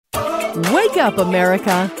Wake up,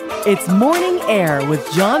 America. It's Morning Air with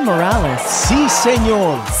John Morales. Sí,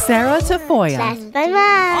 señor. Sarah Tafoya. That's my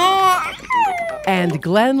mom. And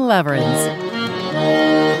Glenn Leverins.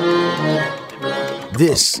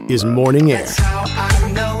 This is Morning Air.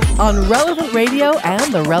 On Relevant Radio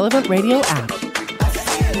and the Relevant Radio app.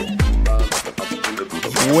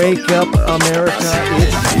 Wake up, America.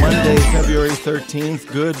 It's Monday, February 13th.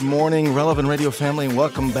 Good morning, Relevant Radio family, and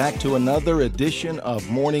welcome back to another edition of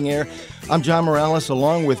Morning Air. I'm John Morales,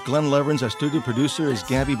 along with Glenn Leverins. Our studio producer is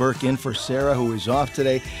Gabby Burke, in for Sarah, who is off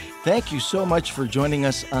today. Thank you so much for joining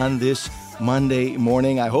us on this Monday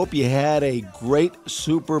morning. I hope you had a great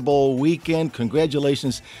Super Bowl weekend.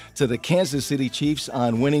 Congratulations to the Kansas City Chiefs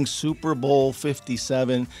on winning Super Bowl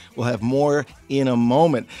 57. We'll have more in a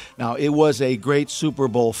moment. Now, it was a great Super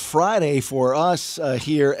Bowl Friday for us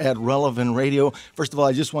here at Relevant Radio. First of all,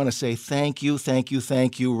 I just want to say thank you,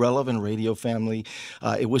 Relevant Radio family.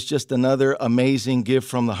 It was just another amazing Give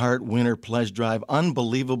from the Heart Winter Pledge Drive.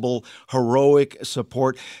 Unbelievable, heroic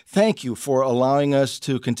support. Thank you for allowing us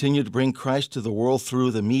to continue to bring Christ to the world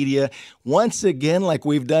through the media. Once again, like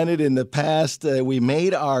we've done it in the past, we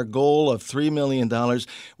made our goal of $3 million.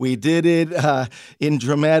 We did it in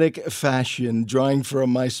dramatic fashion, drawing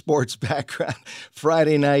from my sports background.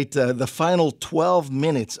 Friday night, the final 12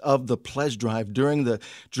 minutes of the pledge drive during the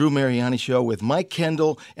Drew Mariani Show with Mike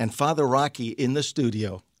Kendall and Father Rocky in the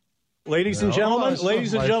studio. Ladies and gentlemen,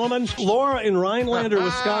 Laura in Rhinelander,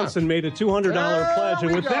 Wisconsin made a $200 pledge,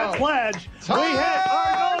 and with that pledge, we hit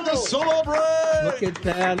our goal. To celebrate! Look at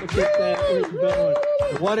that. Where's it going?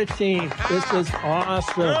 What a team. This is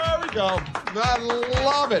awesome. There we go. I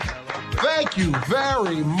love it. Thank you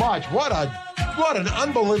very much. What an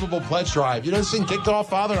unbelievable pledge drive. You know, this thing kicked off,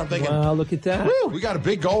 Father. I'm thinking, wow, look at that. Woo, we got a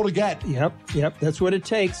big goal to get. Yep. That's what it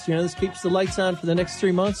takes. You know, this keeps the lights on for the next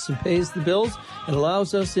 3 months and pays the bills. It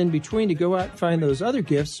allows us in between to go out and find those other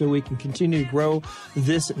gifts so we can continue to grow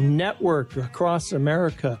this network across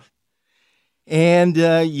America. And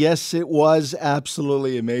yes, it was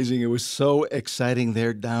absolutely amazing. It was so exciting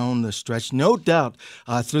there down the stretch. No doubt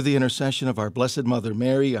through the intercession of our Blessed Mother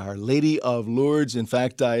Mary, Our Lady of Lourdes. In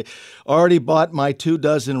fact, I already bought my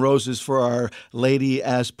 24 roses for Our Lady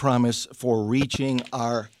as promise for reaching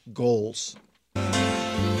our goals.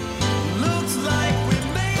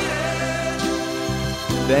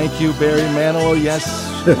 Thank you, Barry Manilow. Yes,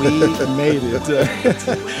 we made it.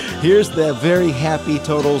 Here's the very happy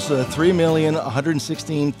totals,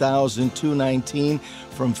 $3,116,219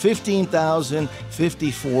 from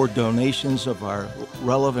 15,054 donations of our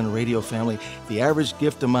Relevant Radio family. The average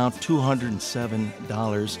gift amount,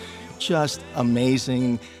 $207. Just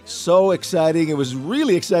amazing. So exciting. It was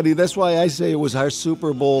really exciting. That's why I say it was our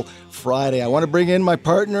Super Bowl Friday. I want to bring in my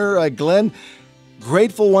partner, Glenn.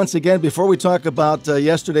 Grateful once again. Before we talk about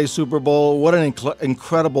yesterday's Super Bowl, what an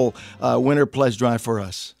incredible winter pledge drive for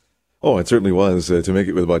us. Oh, it certainly was, to make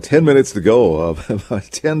it with about 10 minutes to go, about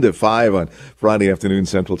 10 to 5 on Friday afternoon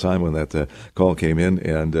Central Time when that call came in.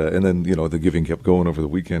 And then, you know, the giving kept going over the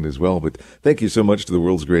weekend as well. But thank you so much to the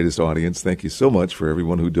world's greatest audience. Thank you so much for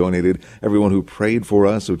everyone who donated, everyone who prayed for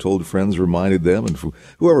us, who told friends, reminded them, and for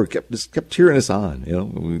whoever kept cheering us on. You know,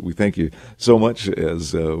 we thank you so much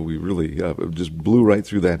as we really just blew right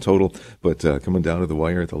through that total. But coming down to the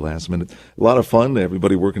wire at the last minute, a lot of fun,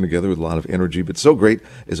 everybody working together with a lot of energy. But so great,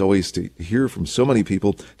 as always, to hear from so many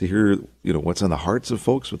people, to hear, you know, what's on the hearts of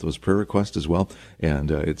folks with those prayer requests as well. And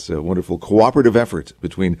it's a wonderful cooperative effort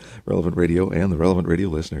between Relevant Radio and the Relevant Radio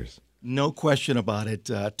listeners. No question about it.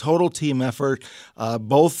 Total team effort,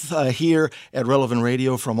 both here at Relevant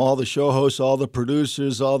Radio, from all the show hosts, all the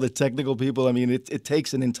producers, all the technical people. I mean, it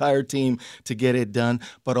takes an entire team to get it done,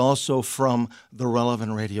 but also from the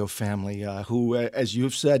Relevant Radio family, who, as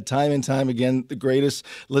you've said time and time again, the greatest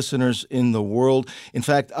listeners in the world. In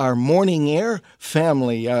fact, our Morning Air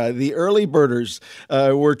family, the early birders,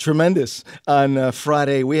 were tremendous on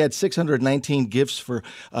Friday. We had 619 gifts for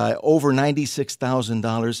over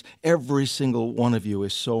 $96,000. Every single one of you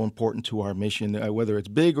is so important to our mission, whether it's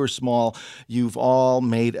big or small. You've all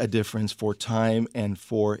made a difference for time and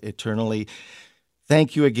for eternally.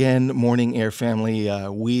 Thank you again, Morning Air family.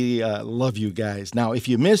 We love you guys. Now, if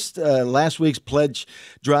you missed last week's pledge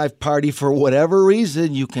drive party for whatever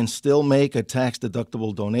reason, you can still make a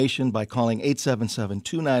tax-deductible donation by calling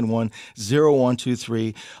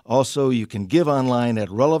 877-291-0123. Also, you can give online at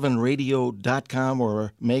relevantradio.com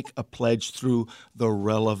or make a pledge through the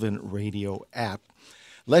Relevant Radio app.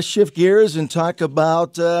 Let's shift gears and talk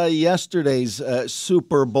about yesterday's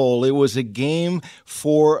Super Bowl. It was a game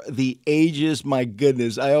for the ages. My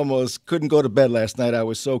goodness, I almost couldn't go to bed last night. I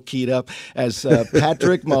was so keyed up as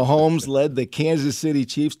Patrick Mahomes led the Kansas City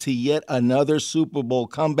Chiefs to yet another Super Bowl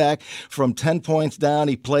comeback from 10 points down.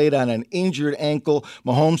 He played on an injured ankle.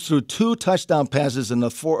 Mahomes threw 2 touchdown passes in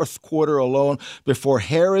the fourth quarter alone before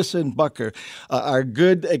Harrison Butker, our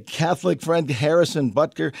good Catholic friend Harrison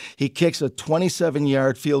Butker, he kicks a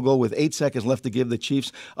 27-yard field goal with 8 seconds left to give the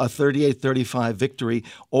Chiefs a 38-35 victory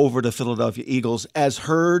over the Philadelphia Eagles, as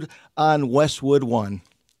heard on Westwood One.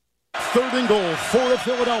 3rd and goal for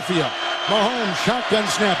Philadelphia. Mahomes shotgun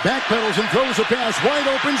snap, backpedals and throws a pass, wide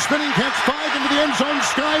open, spinning catch, 5 into the end zone.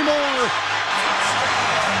 Sky Moore.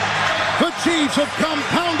 The Chiefs have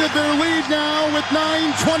compounded their lead now with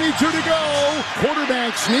 9:22 to go.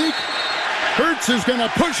 Quarterback sneak. Hurts is going to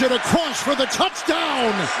push it across for the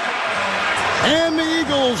touchdown. And the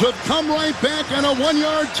Eagles have come right back on a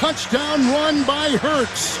 1-yard touchdown run by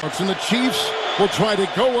Hurts. And the Chiefs will try to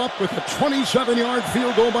go up with a 27-yard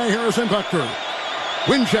field goal by Harrison Butker.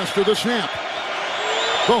 Winchester, the snap.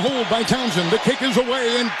 The hold by Townsend. The kick is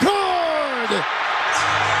away and good!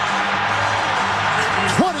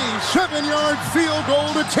 27-yard field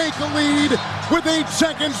goal to take the lead with 8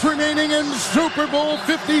 seconds remaining in Super Bowl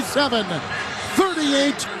 57.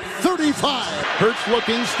 38-35. Hurts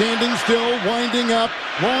looking, standing still, winding up.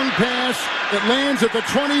 Long pass. It lands at the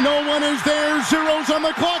 20. No one is there. Zeros on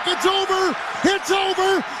the clock. It's over. It's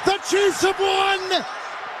over. The Chiefs have won.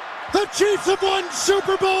 The Chiefs have won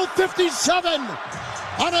Super Bowl 57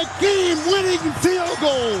 on a game-winning field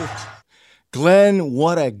goal. Glenn,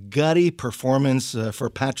 what a gutty performance for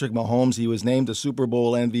Patrick Mahomes. He was named the Super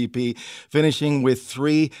Bowl MVP, finishing with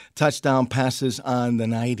 3 touchdown passes on the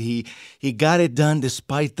night. He got it done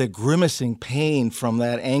despite the grimacing pain from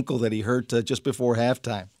that ankle that he hurt just before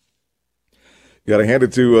halftime. Got to hand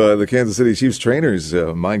it to the Kansas City Chiefs trainers.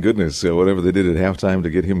 My goodness, whatever they did at halftime to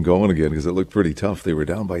get him going again, because it looked pretty tough. They were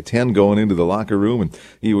down by 10 going into the locker room, and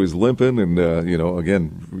he was limping and,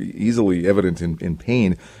 again, easily evident in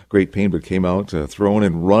pain. Great pain, but came out throwing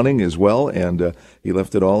and running as well, and he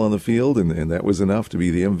left it all on the field, and that was enough to be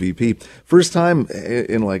the MVP. First time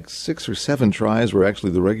in like 6 or 7 tries where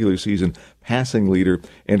actually the regular season passing leader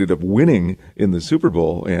ended up winning in the Super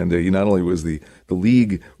Bowl, and he not only was the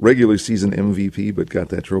league regular season MVP, but got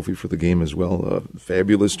that trophy for the game as well.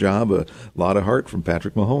 Fabulous job. A lot of heart from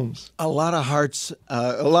Patrick Mahomes. A lot of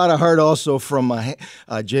heart also from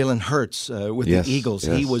Jalen Hurts with the Eagles.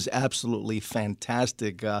 Yes. He was absolutely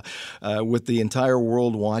fantastic with the entire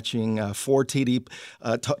world watching. 4 TD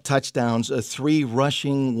touchdowns, 3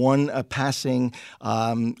 rushing, 1 passing.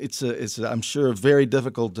 It's I'm sure a very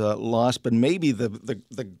difficult loss, but maybe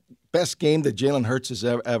the best game that Jalen Hurts has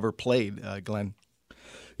ever played, Glenn.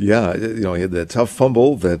 Yeah, he had that tough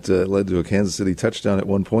fumble that led to a Kansas City touchdown at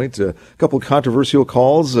one point. A couple of controversial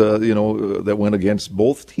calls, that went against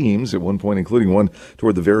both teams at one point, including one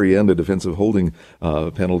toward the very end, a defensive holding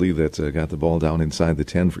penalty that got the ball down inside the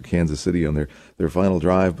 10 for Kansas City on their final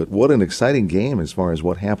drive. But what an exciting game as far as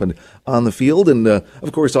what happened on the field. And,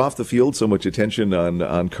 of course, off the field, so much attention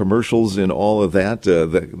on commercials and all of that.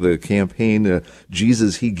 The campaign,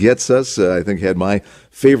 Jesus, He Gets Us, I think had my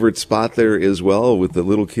favorite spot there as well, with the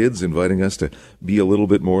little kids inviting us to be a little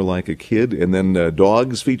bit more like a kid. And then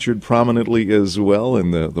dogs featured prominently as well,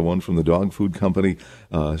 and the one from the dog food company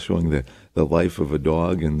showing the life of a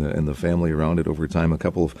dog and the family around it over time. A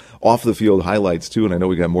couple of off-the-field highlights, too, and I know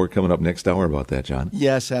we got more coming up next hour about that, John.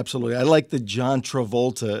 Yes, absolutely. I like the John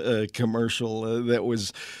Travolta commercial. That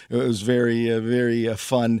was very, very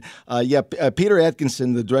fun. Peter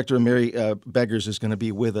Atkinson, the director of Mary Beggars, is going to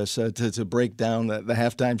be with us to break down the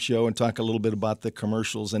halftime show and talk a little bit about the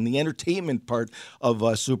commercials and the entertainment part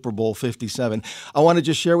of Super Bowl 57. I want to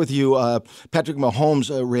just share with you Patrick Mahomes'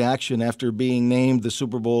 reaction after being named the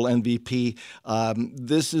Super Bowl MVP.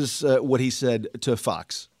 This is what he said to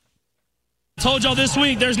Fox. Told y'all this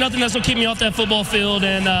week, there's nothing that's going to keep me off that football field,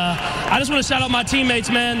 and I just want to shout out my teammates,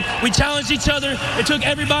 man. We challenged each other. It took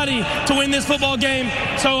everybody to win this football game.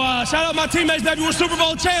 So shout out my teammates, baby. We're Super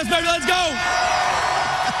Bowl champs, baby. Let's go.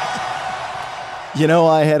 You know,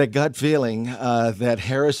 I had a gut feeling that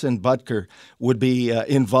Harrison Butker would be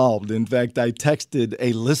involved. In fact, I texted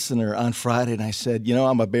a listener on Friday and I said,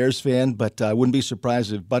 I'm a Bears fan, but I wouldn't be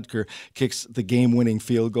surprised if Butker kicks the game-winning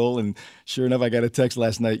field goal. And sure enough, I got a text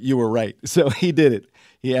last night. You were right. So he did it.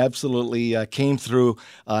 He absolutely came through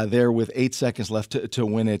there with 8 seconds left to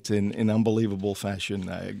win it in unbelievable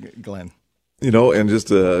fashion, Glenn. And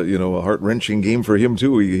just a heart-wrenching game for him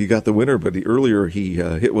too. He got the winner, but earlier he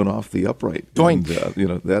hit one off the upright. Doink.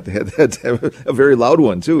 And, that had a very loud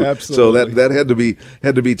one too. Absolutely. So that had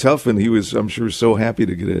to be tough, and he was, I'm sure, so happy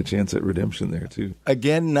to get a chance at redemption there too.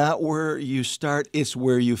 Again, not where you start, it's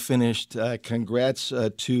where you finished. Congrats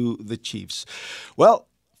to the Chiefs. Well,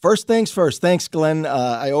 first things first. Thanks, Glenn.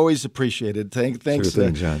 I always appreciate it. Thanks, Sure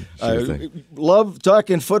thing, John. Sure thing. Love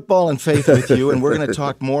talking football and faith with you, and we're going to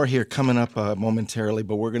talk more here coming up momentarily,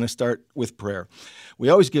 but we're going to start with prayer. We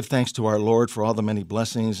always give thanks to our Lord for all the many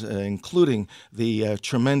blessings, including the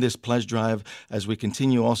tremendous pledge drive, as we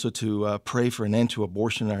continue also to pray for an end to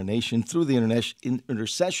abortion in our nation through the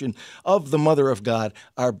intercession of the Mother of God,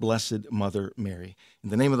 our Blessed Mother Mary. In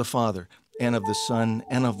the name of the Father, and of the Son,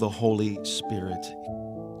 and of the Holy Spirit.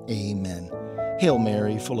 Amen. Hail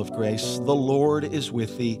Mary, full of grace, the Lord is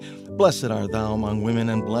with thee. Blessed art thou among women,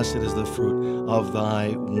 and blessed is the fruit of thy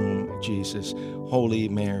womb, Jesus. Holy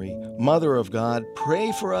Mary, Mother of God,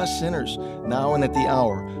 pray for us sinners, now and at the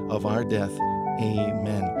hour of our death.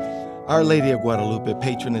 Amen. Our Lady of Guadalupe,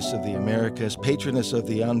 patroness of the Americas, patroness of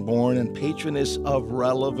the unborn, and patroness of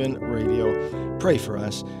Relevant Radio, pray for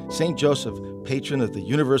us. St. Joseph, patron of the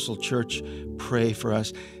Universal Church, pray for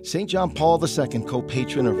us. St. John Paul II,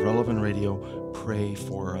 co-patron of Relevant Radio, pray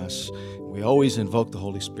for us. We always invoke the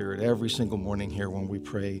Holy Spirit every single morning here when we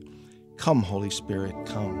pray. Come, Holy Spirit,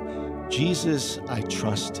 come. Jesus, I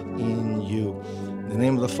trust in you. In the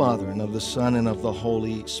name of the Father, and of the Son, and of the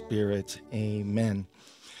Holy Spirit. Amen.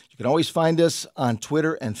 You can always find us on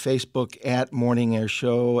Twitter and Facebook at Morning Air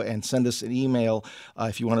Show, and send us an email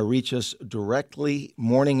if you want to reach us directly.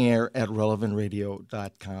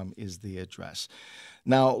 morningair@relevantradio.com is the address.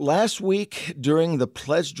 Now, last week during the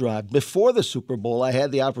pledge drive, before the Super Bowl, I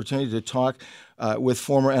had the opportunity to talk with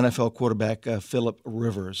former NFL quarterback Philip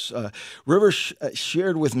Rivers. Rivers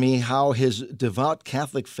shared with me how his devout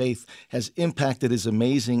Catholic faith has impacted his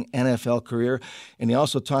amazing NFL career, and he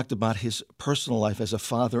also talked about his personal life as a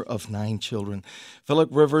father of 9 children. Philip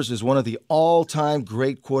Rivers is one of the all-time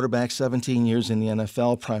great quarterbacks, 17 years in the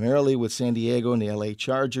NFL, primarily with San Diego and the LA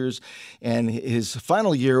Chargers, and his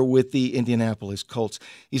final year with the Indianapolis Colts.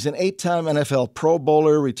 He's an 8-time NFL Pro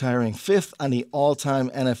Bowler, retiring 5th on the all-time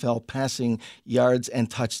NFL passing yards and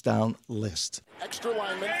touchdown list. Extra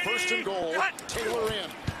lineman, first and goal. Taylor in.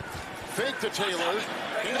 Fake to Taylor.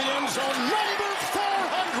 In the end zone, number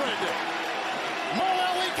 400. Mo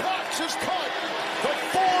Alley Cox has caught the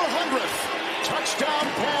 400th touchdown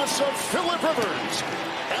pass of Philip Rivers.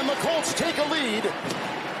 And the Colts take a lead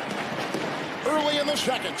early in the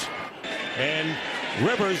second. And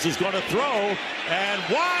Rivers is going to throw, and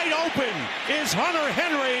wide open is Hunter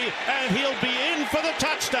Henry, and he'll be in for the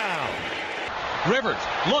touchdown. Rivers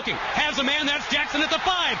looking, has a man, that's Jackson at the 5,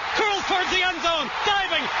 curls towards the end zone,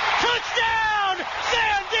 diving, touchdown,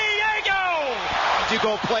 San Diego! As you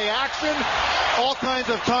go play action, all kinds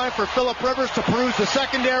of time for Philip Rivers to peruse the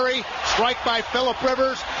secondary, strike by Philip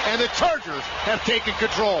Rivers, and the Chargers have taken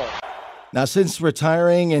control. Now, since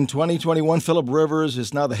retiring in 2021, Philip Rivers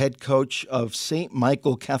is now the head coach of St.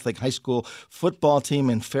 Michael Catholic High School football team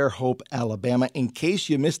in Fairhope, Alabama. In case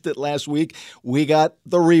you missed it last week, we got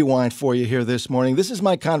the rewind for you here this morning. This is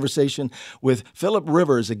my conversation with Philip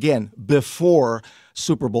Rivers, again, before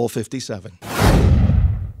Super Bowl 57.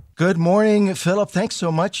 Good morning, Philip. Thanks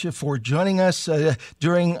so much for joining us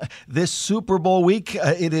during this Super Bowl week.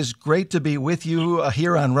 It is great to be with you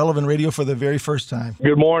here on Relevant Radio for the very first time.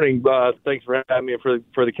 Good morning. Thanks for having me,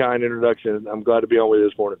 for the kind introduction. I'm glad to be on with you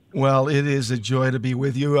this morning. Well, it is a joy to be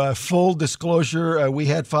with you. Full disclosure, we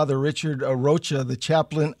had Father Richard Rocha, the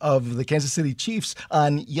chaplain of the Kansas City Chiefs,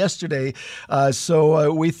 on yesterday.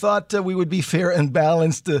 So we thought we would be fair and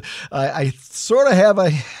balanced. I sort of have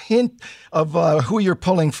a hint of who you're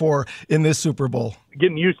pulling for in this Super Bowl.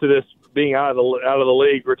 Getting used to this, being out of the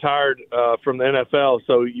league, retired from the NFL,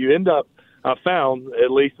 so you end up, I found,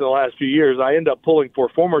 at least in the last few years, I end up pulling for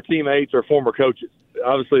former teammates or former coaches.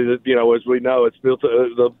 Obviously, as we know, it's built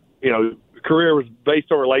career was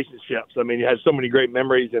based on relationships. I mean, you had so many great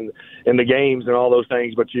memories in the games and all those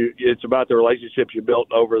things, but it's about the relationships you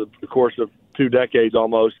built over the course of 2 decades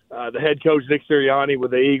almost. The head coach, Nick Sirianni, with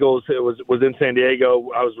the Eagles, was in San Diego.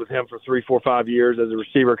 I was with him for 3, 4, 5 years as a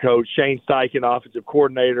receiver coach. Shane Steichen, offensive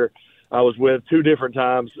coordinator, I was with 2 different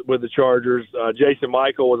times with the Chargers. Jason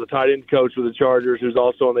Michael was a tight end coach with the Chargers, who's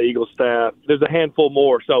also on the Eagles staff. There's a handful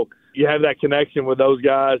more. So you have that connection with those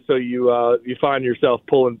guys, so you find yourself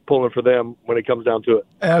pulling for them when it comes down to it.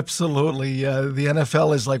 Absolutely. The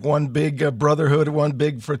NFL is like one big brotherhood, one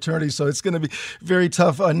big fraternity, so it's going to be very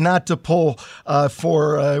tough not to pull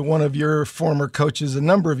for one of your former coaches, a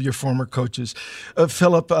number of your former coaches.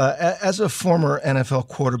 Philip, as a former NFL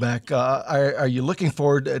quarterback, are you looking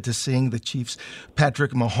forward to seeing the Chiefs'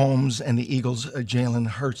 Patrick Mahomes and the Eagles' Jalen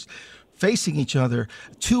Hurts facing each other,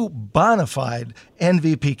 two bona fide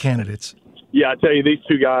MVP candidates? Yeah, I tell you, these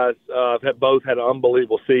two guys have both had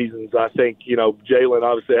unbelievable seasons. I think, Jalen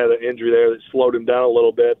obviously had an injury there that slowed him down a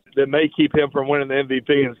little bit. That may keep him from winning the MVP,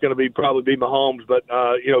 and it's going to probably be Mahomes. But,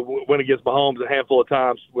 win against Mahomes a handful of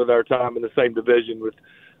times with our time in the same division with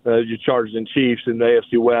your Chargers and Chiefs in the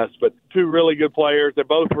AFC West. But two really good players. They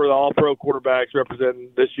both were the all-pro quarterbacks representing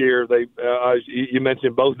this year. You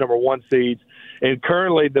mentioned both number one seeds. And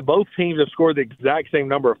currently, both teams have scored the exact same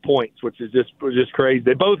number of points, which is just crazy.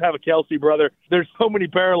 They both have a Kelsey brother. There's so many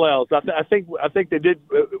parallels. I think they did.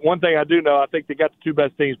 One thing I do know, I think they got the two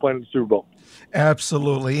best teams playing in the Super Bowl.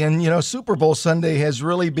 Absolutely. And, Super Bowl Sunday has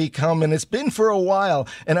really become, and it's been for a while,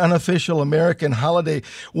 an unofficial American holiday.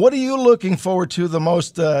 What are you looking forward to the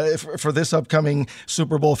most for this upcoming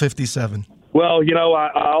Super Bowl 57? Well, I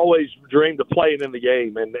always dreamed of playing in the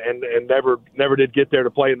game and never did get there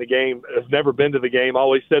to play in the game. I've never been to the game. I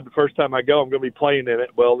always said the first time I go, I'm going to be playing in it.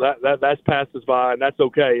 Well, that's passed us by, and that's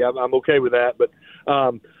okay. I'm okay with that. But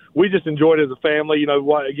we just enjoyed it as a family.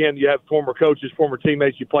 Again, you have former coaches, former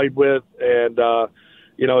teammates you played with, and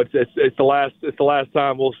it's the last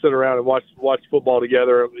time we'll sit around and watch football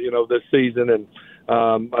together. This season, and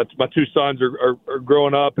my two sons are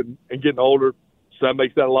growing up and getting older. So that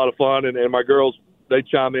makes that a lot of fun, and my girls, they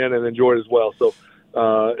chime in and enjoy it as well. So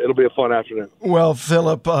it'll be a fun afternoon. Well,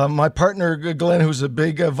 Philip, my partner Glenn, who's a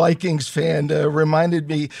big Vikings fan, reminded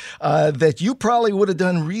me that you probably would have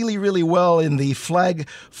done really, really well in the flag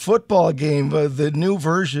football game, the new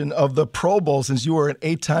version of the Pro Bowl, since you were an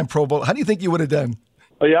 8-time Pro Bowl. How do you think you would have done?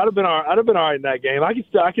 Oh, yeah, I'd have been all right in that game. I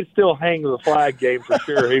could still hang the flag game for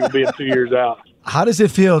sure, even being 2 years out. How does it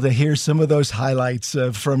feel to hear some of those highlights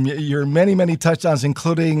from your many, many touchdowns,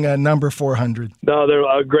 including number 400? No,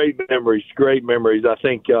 they're great memories. Great memories. I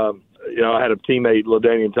think I had a teammate,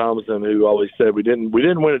 LaDainian Tomlinson, who always said we didn't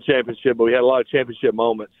win a championship, but we had a lot of championship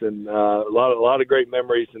moments and a lot of great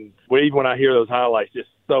memories. And even when I hear those highlights, just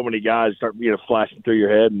so many guys start flashing through your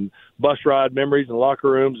head, and bus ride memories and locker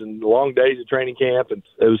rooms and long days at training camp. And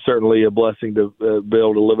it was certainly a blessing to be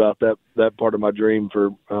able to live out that part of my dream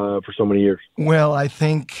for so many years. Well, I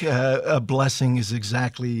think a blessing is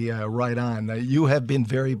exactly right on. You have been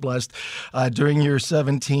very blessed during your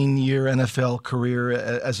 17-year NFL career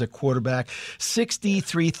as a quarterback.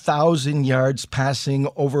 63,000 yards passing,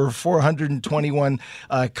 over 421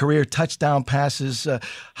 career touchdown passes.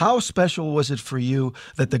 How special was it for you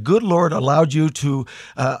that the good Lord allowed you to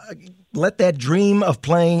let that dream of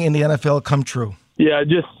playing in the NFL come true? Yeah,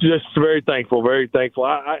 just very thankful, very thankful.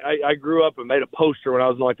 I grew up and made a poster when I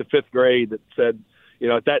was in the 5th grade that said,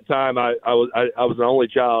 at that time I was an only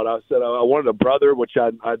child. I said I wanted a brother, which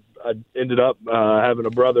I ended up having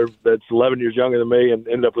a brother that's 11 years younger than me, and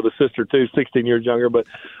ended up with a sister too, 16 years younger. But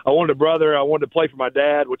I wanted a brother. I wanted to play for my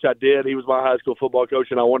dad, which I did. He was my high school football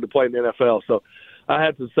coach, and I wanted to play in the NFL. So I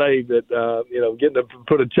had to say that getting to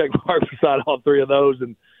put a check mark beside all three of those,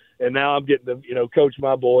 and now I'm getting to coach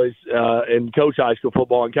my boys and coach high school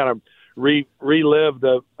football and kind of relive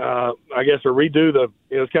or redo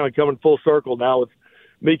it's kind of coming full circle now with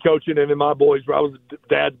me coaching and then my boys. I was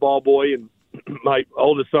dad's ball boy, and my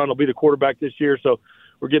oldest son will be the quarterback this year, so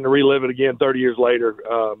we're getting to relive it again 30 years later.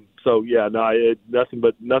 Nothing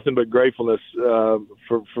but gratefulness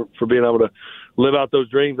for being able to live out those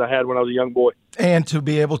dreams I had when I was a young boy. And to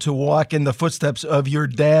be able to walk in the footsteps of your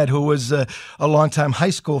dad, who was a longtime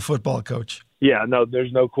high school football coach. Yeah, no,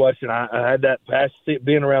 there's no question. I had that past,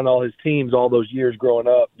 being around all his teams all those years growing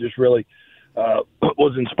up, just really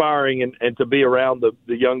was inspiring, and to be around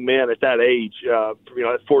the young men at that age,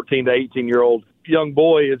 that 14 to 18-year-old young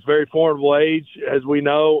boy is a very formidable age, as we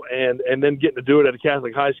know, and then getting to do it at a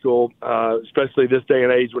Catholic high school, especially this day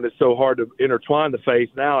and age when it's so hard to intertwine the faith.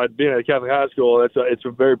 Now, being at a Catholic high school, it's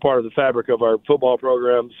a very part of the fabric of our football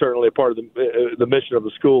program, certainly a part of the mission of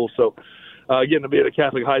the school. So getting to be at a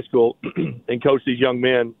Catholic high school and coach these young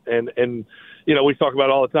men, and we talk about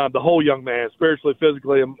it all the time, the whole young man, spiritually,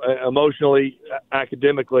 physically, emotionally,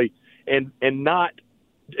 academically, and not,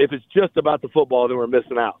 if it's just about the football, then we're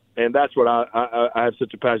missing out. And that's what I have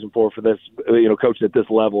such a passion for this, coaching at this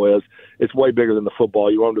level is it's way bigger than the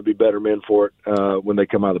football. You want them to be better men for it when they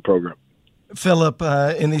come out of the program. Philip,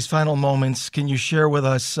 in these final moments, can you share with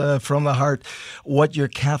us from the heart what your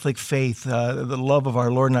Catholic faith, the love of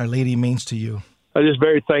our Lord and Our Lady, means to you? I'm just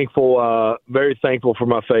very thankful for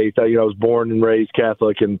my faith. I was born and raised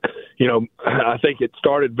Catholic, and I think it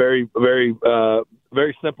started very, very,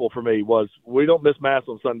 very simple for me. Was we don't miss Mass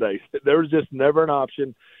on Sundays. There was just never an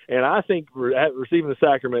option, and I think receiving the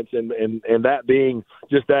sacraments and that being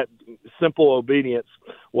just that simple obedience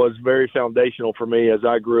was very foundational for me as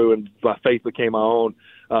I grew and my faith became my own.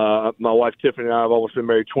 My wife Tiffany and I have almost been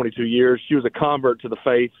married 22 years. She was a convert to the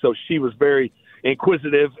faith, so she was very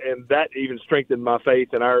inquisitive, and that even strengthened my faith,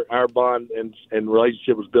 and our bond and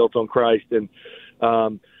relationship was built on Christ. And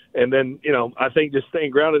then, I think just staying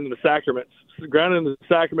grounded in the sacraments.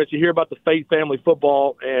 You hear about the faith family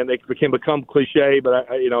football, and it can become cliche, but I've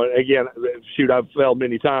failed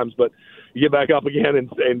many times, but you get back up again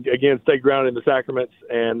and again, stay grounded in the sacraments,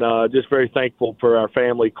 and just very thankful for our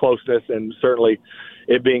family closeness and certainly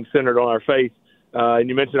it being centered on our faith. And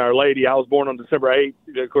you mentioned Our Lady. I was born on December 8th,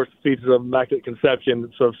 of course, the Feast of Immaculate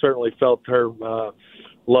Conception, so I've certainly felt her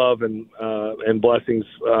love and blessings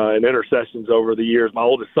and intercessions over the years. My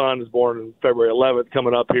oldest son is born on February 11th,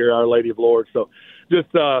 coming up here, Our Lady of Lourdes. So just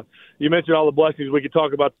you mentioned all the blessings. We could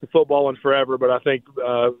talk about the football and forever, but I think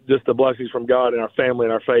just the blessings from God and our family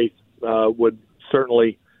and our faith would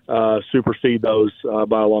certainly supersede those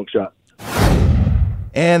by a long shot.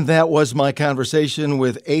 And that was my conversation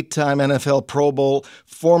with 8-time NFL Pro Bowl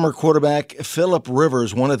former quarterback Philip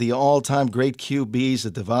Rivers, one of the all-time great QBs, a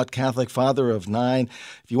devout Catholic father of 9.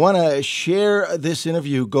 If you want to share this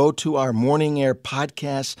interview, go to our Morning Air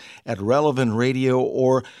podcast at Relevant Radio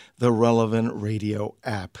or the Relevant Radio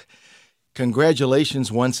app. Congratulations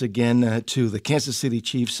once again to the Kansas City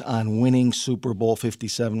Chiefs on winning Super Bowl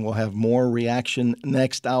 57. We'll have more reaction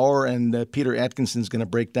next hour, and Peter Atkinson's going to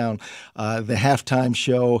break down the halftime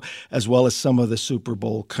show as well as some of the Super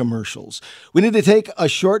Bowl commercials. We need to take a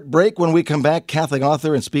short break. When we come back, Catholic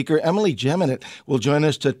author and speaker Emily Jeminet will join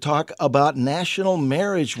us to talk about National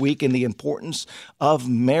Marriage Week and the importance of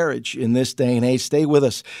marriage in this day and age. Stay with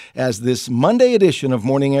us as this Monday edition of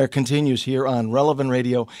Morning Air continues here on Relevant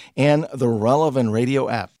Radio and the Relevant Radio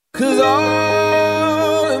app. 'Cause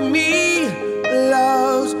all of me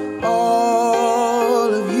loves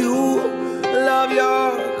all of you. Love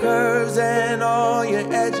your curves and all your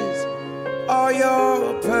edges, all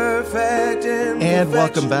your perfect imperfections. And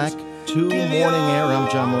welcome back to Morning Air. I'm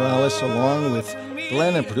John Morales, along with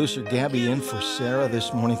Glenn and producer Gabby in for Sarah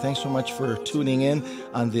this morning. Thanks so much for tuning in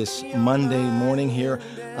on this Monday morning here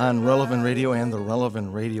on Relevant Radio and the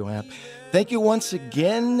Relevant Radio app. Thank you once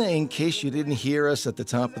again, in case you didn't hear us at the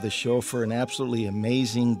top of the show, for an absolutely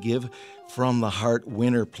amazing Give from the Heart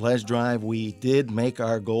Winter Pledge Drive. We did make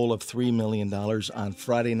our goal of $3 million on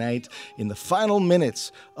Friday night in the final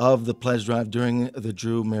minutes of the pledge drive during the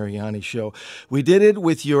Drew Mariani Show. We did it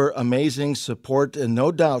with your amazing support, and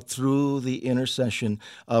no doubt through the intercession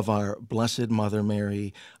of our Blessed Mother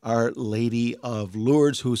Mary, Our Lady of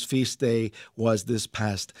Lourdes, whose feast day was this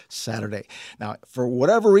past Saturday. Now, for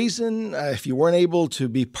whatever reason, if you weren't able to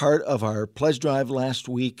be part of our pledge drive last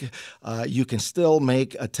week, you can still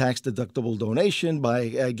make a tax-deductible donation by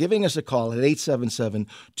giving us a call at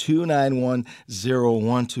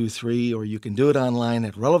 877-291-0123, or you can do it online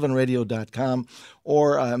at relevantradio.com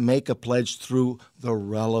or make a pledge through the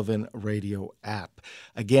Relevant Radio app.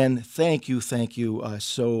 Again, thank you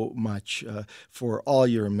so much for all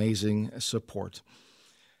your amazing support.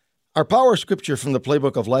 Our power scripture from the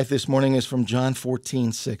Playbook of Life this morning is from John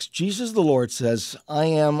 14:6. Jesus the Lord says, "I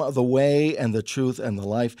am the way and the truth and the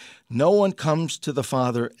life. No one comes to the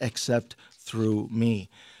Father except through me."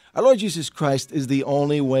 Our Lord Jesus Christ is the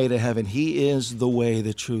only way to heaven. He is the way,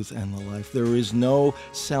 the truth, and the life. There is no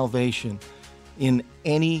salvation in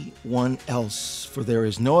anyone else, for there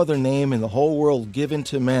is no other name in the whole world given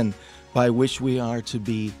to men by which we are to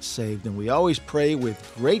be saved. And we always pray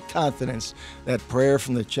with great confidence that prayer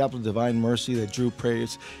from the Chapel of Divine Mercy that Drew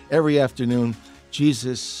prays every afternoon: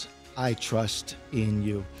 Jesus, I trust in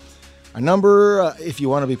you. Our number, if you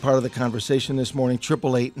want to be part of the conversation this morning,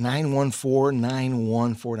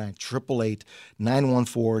 888-914-9149,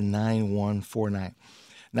 888-914-9149.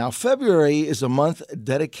 Now, February is a month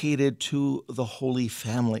dedicated to the Holy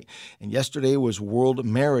Family, and yesterday was World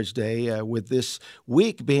Marriage Day, with this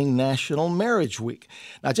week being National Marriage Week.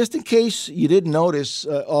 Now, just in case you didn't notice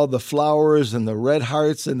all the flowers and the red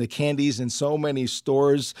hearts and the candies in so many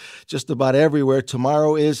stores just about everywhere,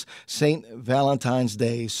 tomorrow is St. Valentine's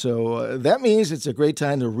Day, so that means it's a great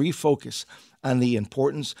time to refocus on the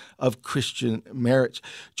importance of Christian marriage.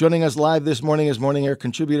 Joining us live this morning is Morning Air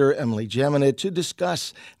contributor Emily Jaminet to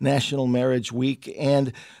discuss National Marriage Week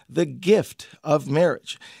and the gift of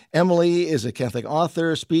marriage. Emily is a Catholic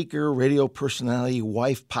author, speaker, radio personality,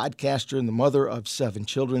 wife, podcaster, and the mother of 7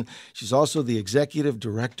 children. She's also the executive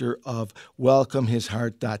director of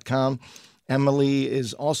WelcomeHisHeart.com. Emily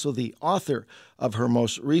is also the author of her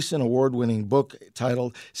most recent award-winning book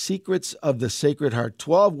titled Secrets of the Sacred Heart,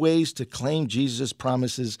 12 Ways to Claim Jesus'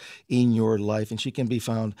 Promises in Your Life. And she can be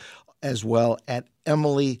found as well at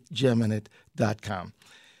EmilyJaminet.com.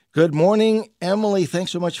 Good morning, Emily.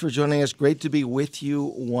 Thanks so much for joining us. Great to be with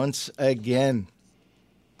you once again.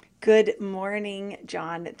 Good morning,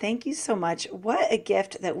 John. Thank you so much. What a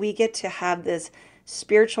gift that we get to have this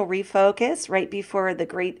spiritual refocus right before the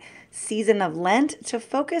great season of Lent to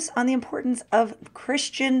focus on the importance of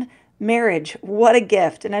Christian marriage. What a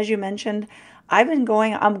gift. And as you mentioned, I'm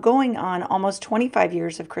going on almost 25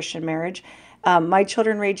 years of Christian marriage. My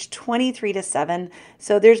children ranged 23 to 7.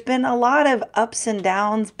 So there's been a lot of ups and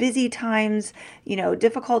downs, busy times,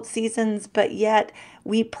 difficult seasons, but yet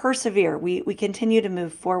we persevere. We continue to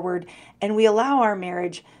move forward, and we allow our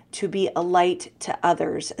marriage to be a light to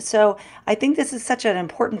others. So I think this is such an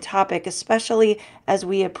important topic, especially as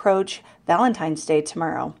we approach Valentine's Day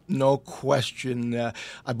tomorrow. No question.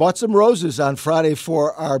 I bought some roses on Friday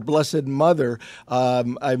for our Blessed Mother.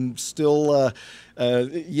 I'm still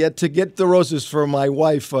yet to get the roses for my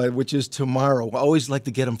wife, which is tomorrow. I always like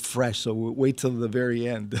to get them fresh, so we'll wait till the very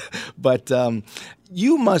end. But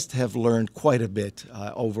you must have learned quite a bit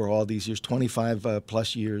over all these years, 25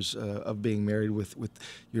 plus years of being married with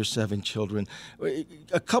your 7 children.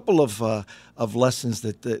 A couple of lessons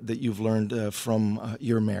that you've learned from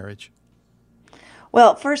your marriage.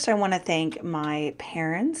 Well, first, I want to thank my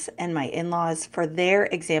parents and my in-laws for their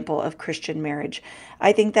example of Christian marriage.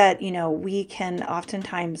 I think that, we can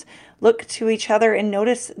oftentimes look to each other and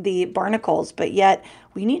notice the barnacles, but yet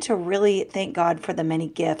we need to really thank God for the many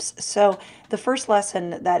gifts. So the first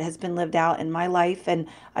lesson that has been lived out in my life, and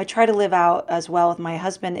I try to live out as well with my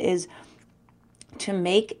husband, is to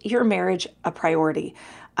make your marriage a priority.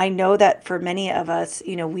 I know that for many of us,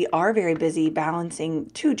 we are very busy balancing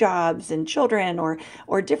 2 jobs and children or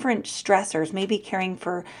different stressors, maybe caring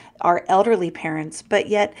for our elderly parents, but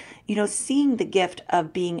yet, seeing the gift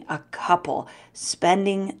of being a couple,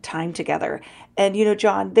 spending time together. And,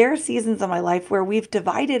 John, there are seasons of my life where we've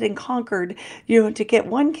divided and conquered, to get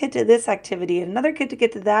one kid to this activity and another kid to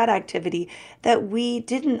get to that activity, that we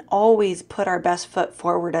didn't always put our best foot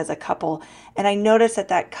forward as a couple. And I noticed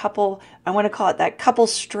that couple, I want to call it that couple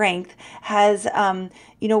strength, has,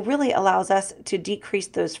 really allows us to decrease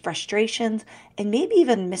those frustrations and maybe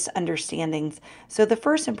even misunderstandings. So the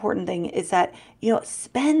first important thing is that,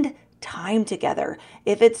 spend time together.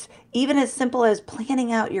 If it's even as simple as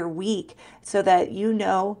planning out your week so that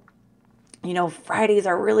Fridays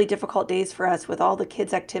are really difficult days for us with all the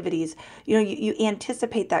kids' activities. You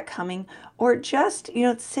anticipate that coming, or just,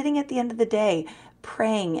 sitting at the end of the day,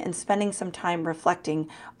 praying and spending some time reflecting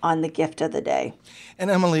on the gift of the day. And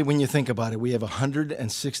Emily, when you think about it, we have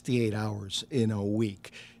 168 hours in a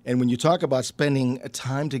week. And when you talk about spending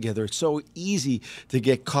time together, it's so easy to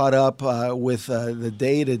get caught up with the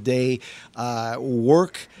day-to-day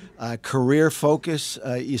work, career focus.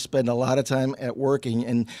 You spend a lot of time at work,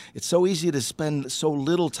 and it's so easy to spend so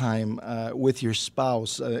little time with your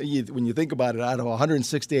spouse. When you think about it, out of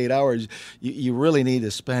 168 hours, you really need to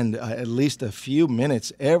spend at least a few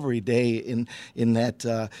minutes every day in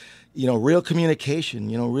that real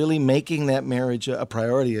communication, really making that marriage a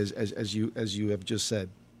priority, as you have just said.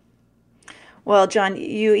 Well, John,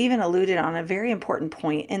 you even alluded on a very important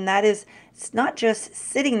point, and that is it's not just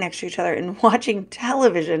sitting next to each other and watching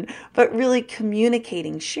television, but really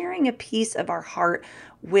communicating, sharing a piece of our heart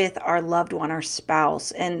with our loved one, our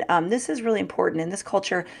spouse. And this is really important in this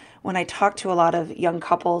culture. When I talk to a lot of young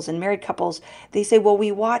couples and married couples, they say, well,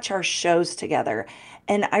 we watch our shows together.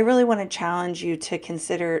 And I really want to challenge you to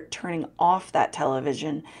consider turning off that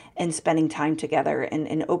television and spending time together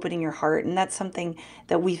and opening your heart. And that's something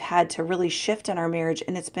that we've had to really shift in our marriage.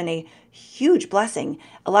 And it's been a huge blessing.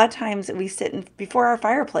 A lot of times we sit before our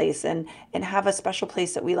fireplace and have a special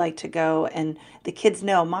place that we like to go. And the kids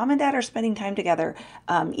know Mom and Dad are spending time together.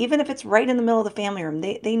 Even if it's right in the middle of the family room,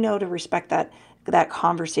 they know to respect that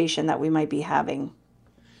conversation that we might be having.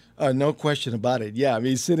 No question about it. Yeah, I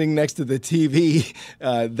mean, sitting next to the TV,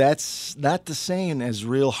 that's not the same as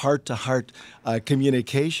real heart-to-heart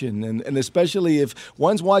communication. And especially if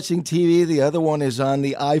one's watching TV, the other one is on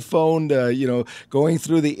the iPhone, going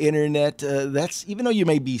through the internet. That's, even though you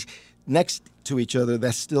may be next to each other,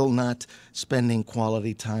 that's still not spending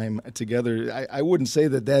quality time together. I wouldn't say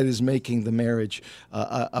that is making the marriage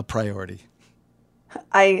a priority.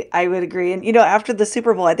 I would agree. And after the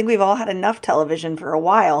Super Bowl, I think we've all had enough television for a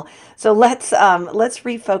while. So let's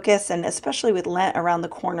refocus, and especially with Lent around the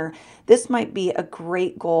corner, this might be a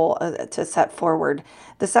great goal to set forward.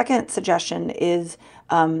 The second suggestion is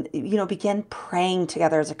begin praying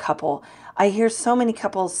together as a couple. I hear so many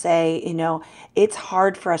couples say, it's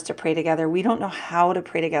hard for us to pray together. We don't know how to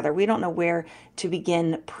pray together. We don't know where to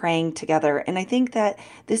begin praying together. And I think that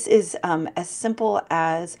this is as simple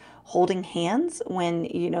as holding hands when,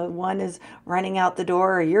 one is running out the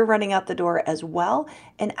door or you're running out the door as well,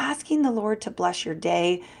 and asking the Lord to bless your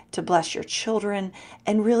day, to bless your children,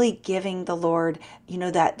 and really giving the Lord,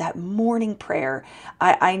 that morning prayer.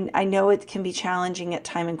 I know it can be challenging at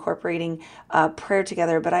time incorporating prayer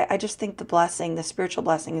together, but I just think the spiritual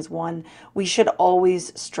blessing is one we should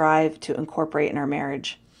always strive to incorporate in our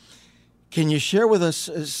marriage. Can you share with us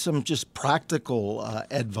some just practical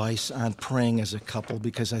advice on praying as a couple?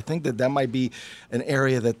 Because I think that might be an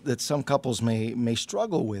area that some couples may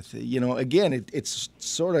struggle with. Again, it's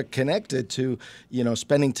sort of connected to,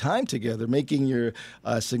 spending time together, making your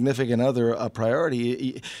significant other a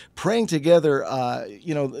priority. Praying together,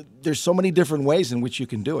 there's so many different ways in which you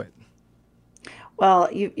can do it. Well,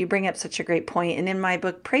 you bring up such a great point. And in my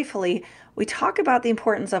book, Prayfully, we talk about the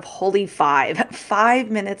importance of Holy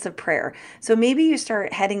 5 minutes of prayer. So maybe you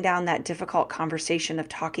start heading down that difficult conversation of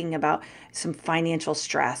talking about some financial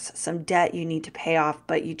stress, some debt you need to pay off,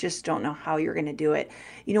 but you just don't know how you're going to do it.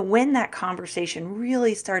 When that conversation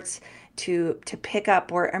really starts to pick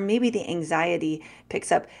up, or maybe the anxiety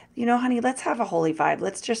picks up, honey, let's have a Holy 5.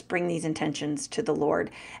 Let's just bring these intentions to the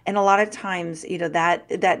Lord. And a lot of times,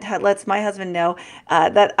 that lets my husband know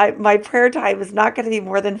that my prayer time is not going to be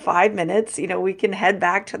more than 5 minutes. We can head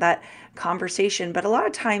back to that conversation, but a lot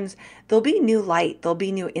of times there'll be new light, there'll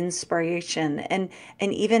be new inspiration, and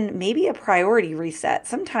even maybe a priority reset.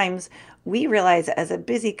 Sometimes we realize as a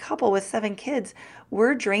busy couple with 7 kids,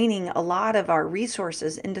 we're draining a lot of our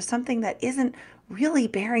resources into something that isn't really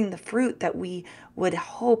bearing the fruit that we would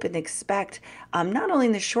hope and expect, not only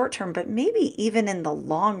in the short term, but maybe even in the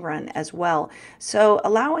long run as well. So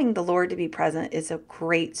allowing the Lord to be present is a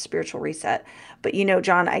great spiritual reset. But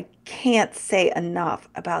John, I can't say enough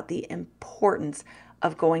about the importance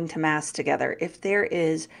of going to Mass together. If there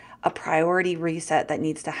is a priority reset that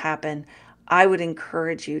needs to happen, I would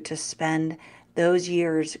encourage you to spend those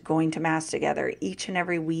years going to Mass together each and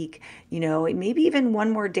every week, maybe even one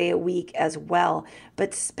more day a week as well.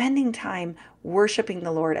 But spending time worshiping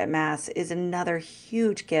the Lord at Mass is another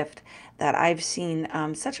huge gift that I've seen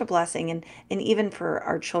such a blessing, and even for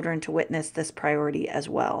our children to witness this priority as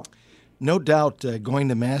well. No doubt going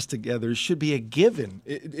to Mass together should be a given.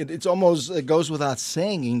 It goes without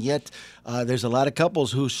saying, and yet there's a lot of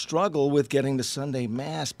couples who struggle with getting to Sunday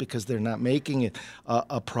Mass because they're not making it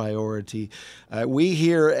a priority. We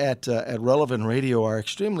here at Relevant Radio are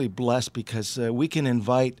extremely blessed because we can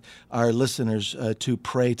invite our listeners to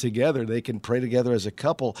pray together. They can pray together as a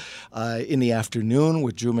couple in the afternoon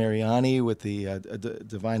with Drew Mariani, with the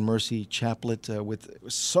Divine Mercy Chaplet, with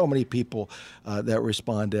so many people that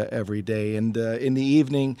respond every day. And in the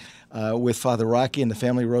evening with Father Rocky and the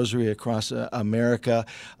Family Rosary across America.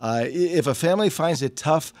 If a family finds it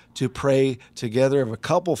tough to pray together, if a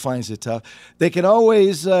couple finds it tough, they can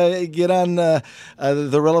always get on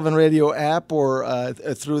the Relevant Radio app or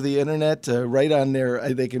through the internet, right on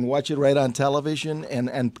there. They can watch it right on television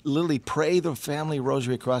and literally pray the Family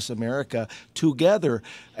Rosary across America together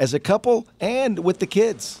as a couple and with the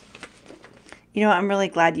kids. I'm really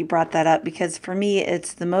glad you brought that up, because for me,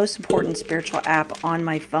 it's the most important spiritual app on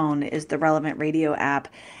my phone is the Relevant Radio app.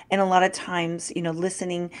 And a lot of times,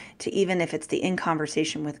 listening to, even if it's the In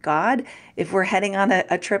Conversation with God, if we're heading on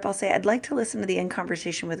a trip, I'll say, I'd like to listen to the In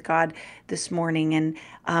Conversation with God this morning. And,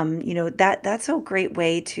 that's a great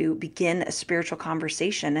way to begin a spiritual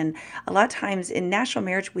conversation. And a lot of times in National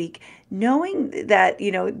Marriage Week, knowing that,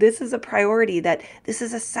 this is a priority, that this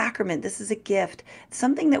is a sacrament, this is a gift,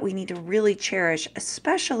 something that we need to really cherish,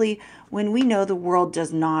 especially when we know the world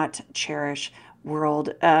does not cherish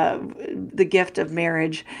the gift of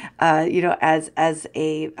marriage, as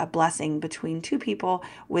a blessing between two people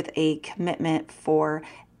with a commitment for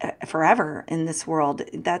forever in this world.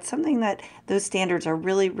 That's something that those standards are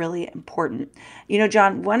really, really important.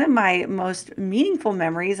 John, one of my most meaningful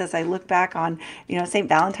memories as I look back on, St.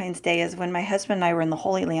 Valentine's Day is when my husband and I were in the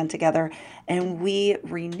Holy Land together, and we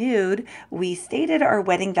stated our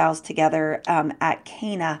wedding vows together at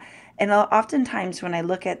Cana. And oftentimes when I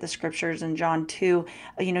look at the scriptures in John 2,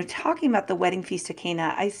 talking about the wedding feast of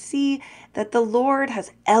Cana, I see that the Lord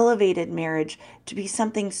has elevated marriage to be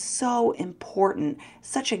something so important,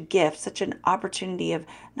 such a gift, such an opportunity of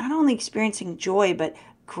not only experiencing joy, but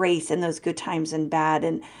grace in those good times and bad.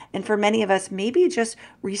 And for many of us, maybe just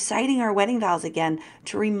reciting our wedding vows again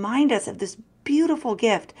to remind us of this beautiful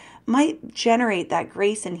gift might generate that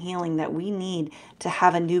grace and healing that we need to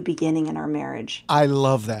have a new beginning in our marriage. I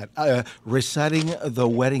love that. Reciting the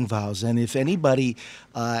wedding vows. And if anybody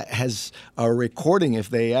has a recording,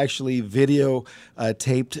 if they actually video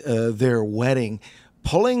taped their wedding,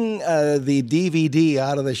 pulling the DVD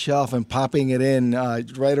out of the shelf and popping it in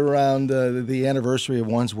right around the anniversary of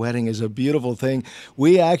one's wedding is a beautiful thing.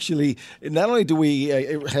 We actually, not only do we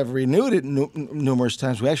have renewed it numerous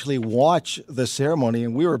times, we actually watch the ceremony,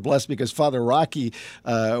 and we were blessed because Father Rocky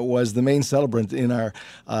was the main celebrant in our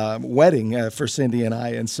wedding for Cindy and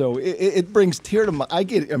I, and so it brings tear to my, I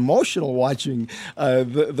get emotional watching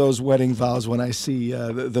those wedding vows when I see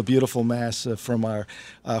the beautiful mass from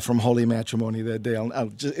Holy Matrimony that day.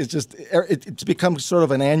 It's become sort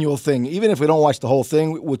of an annual thing. Even if we don't watch the whole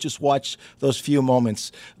thing, we'll just watch those few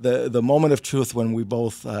moments, the moment of truth when we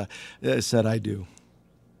both said I do.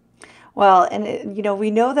 Well, and we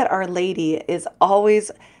know that Our Lady is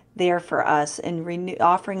always there for us and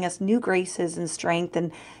offering us new graces and strength.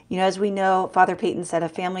 And, as we know, Father Peyton said, a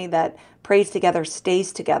family that prays together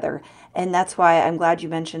stays together. And that's why I'm glad you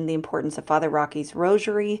mentioned the importance of Father Rocky's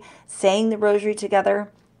rosary, saying the rosary together.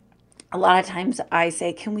 A lot of times I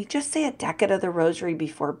say, can we just say a decade of the rosary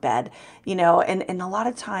before bed? And a lot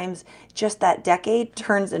of times just that decade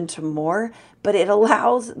turns into more, but it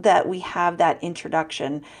allows that we have that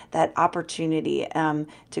introduction, that opportunity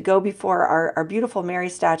to go before our beautiful Mary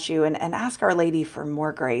statue and ask Our Lady for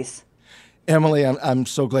more grace. Emily, I'm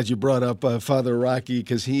so glad you brought up Father Rocky,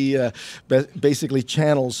 because he basically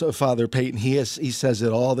channels Father Peyton. He says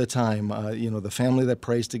it all the time. The family that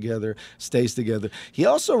prays together stays together. He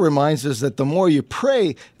also reminds us that the more you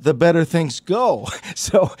pray, the better things go.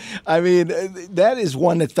 So, I mean, that is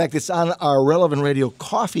one. In fact, it's on our Relevant Radio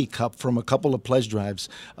coffee cup from a couple of pledge drives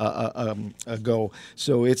ago.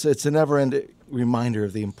 So it's a never-ending reminder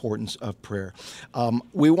of the importance of prayer.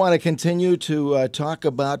 We want to continue to talk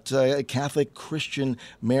about Catholic Christian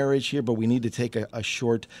marriage here, but we need to take a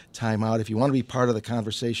short time out. If you want to be part of the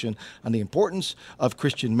conversation on the importance of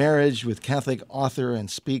Christian marriage with Catholic author and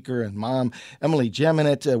speaker and mom Emily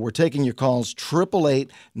Jeminet, we're taking your calls,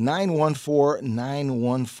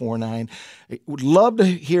 888-914-9149. Would love to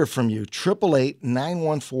hear from you,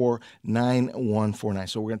 888-914-9149.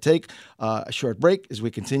 So we're going to take a short break as we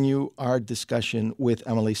continue our discussion with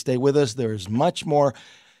Emily. Stay with us. There's much more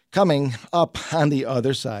coming up on the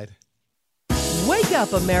other side. Wake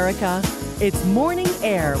up, America. It's Morning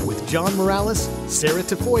Air with John Morales, Sarah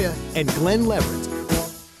Tafoya, and Glenn Leverett.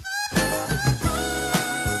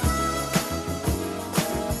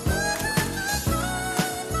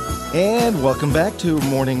 And welcome back to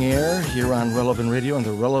Morning Air here on Relevant Radio and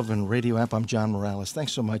the Relevant Radio app. I'm John Morales.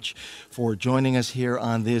 Thanks so much for joining us here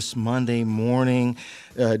on this Monday morning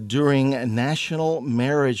during National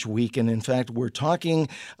Marriage Week. And in fact, we're talking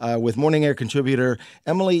with Morning Air contributor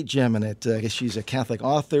Emily Jeminet. She's a Catholic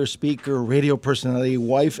author, speaker, radio personality,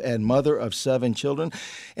 wife, and mother of 7 children.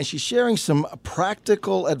 And she's sharing some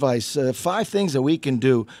practical advice, 5 things that we can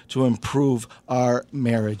do to improve our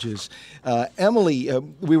marriages. Emily,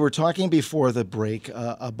 we were talking before the break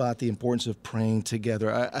about the importance of praying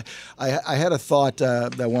together. I had a thought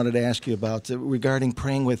that I wanted to ask you about regarding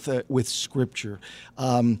praying with Scripture.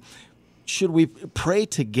 Should we pray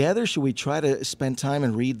together? Should we try to spend time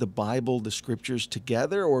and read the Bible, the Scriptures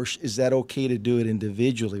together, or is that okay to do it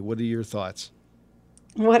individually? What are your thoughts?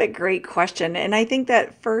 What a great question. And I think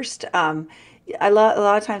that first, a lot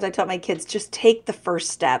of times I tell my kids, just take the first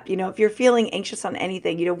step. If you're feeling anxious on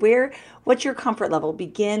anything, what's your comfort level?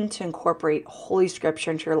 Begin to incorporate Holy Scripture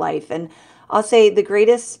into your life. And I'll say the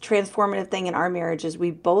greatest transformative thing in our marriage is we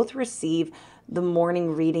both receive the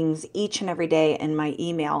morning readings each and every day in my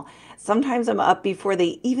email. Sometimes I'm up before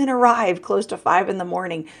they even arrive, close to 5 in the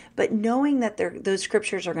morning. But knowing that those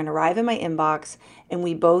scriptures are going to arrive in my inbox and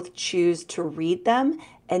we both choose to read them,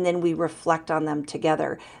 and then we reflect on them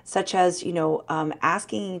together, such as,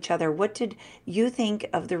 asking each other, what did you think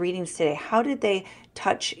of the readings today? How did they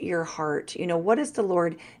touch your heart? What is the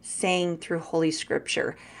Lord saying through Holy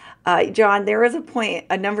Scripture? John, there was a point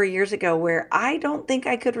a number of years ago where I don't think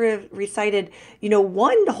I could have recited,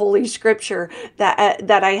 one Holy Scripture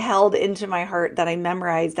that I held into my heart, that I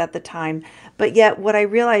memorized at the time. But yet what I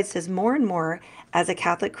realized is more and more as a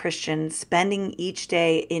Catholic Christian, spending each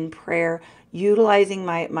day in prayer, utilizing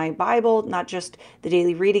my Bible, not just the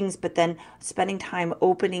daily readings, but then spending time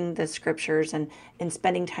opening the scriptures and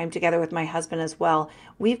spending time together with my husband as well.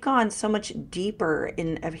 We've gone so much deeper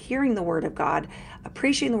in of hearing the Word of God,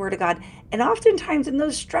 appreciating the Word of God, and oftentimes in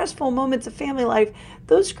those stressful moments of family life,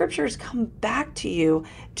 those scriptures come back to you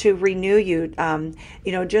to renew you.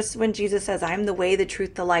 Just when Jesus says, "I'm the way, the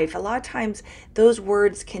truth, the life," a lot of times those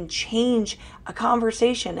words can change a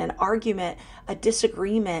conversation, an argument, a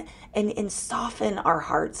disagreement, and soften our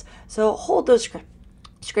hearts. So hold those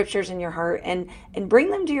scriptures in your heart and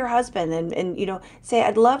bring them to your husband and say,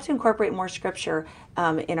 "I'd love to incorporate more scripture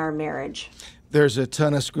in our marriage." There's a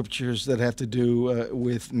ton of scriptures that have to do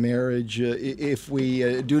with marriage. If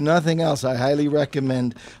we do nothing else, I highly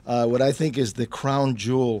recommend what I think is the crown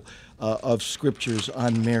jewel of scriptures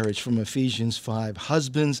on marriage from Ephesians 5.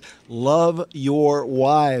 Husbands, love your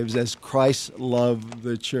wives as Christ loved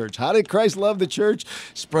the church. How did Christ love the church?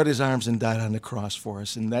 Spread his arms and died on the cross for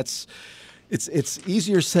us. And it's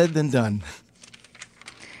easier said than done.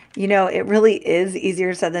 It really is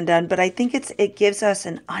easier said than done, but I think it gives us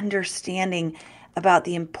an understanding about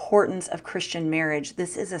the importance of Christian marriage.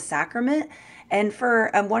 This is a sacrament. And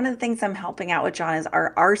for one of the things I'm helping out with, John, is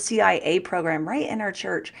our RCIA program right in our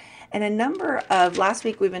church. And last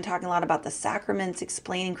week we've been talking a lot about the sacraments,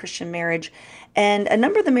 explaining Christian marriage. And a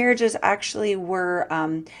number of the marriages actually were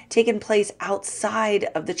taking place outside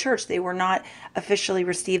of the church. They were not officially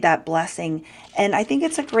received that blessing. And I think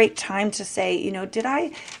it's a great time to say,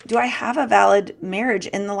 do I have a valid marriage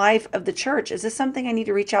in the life of the church? Is this something I need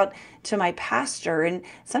to reach out to my pastor? And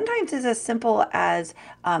sometimes it's as simple as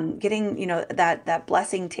getting, that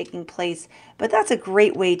blessing taking place. But that's a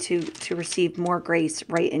great way to receive more grace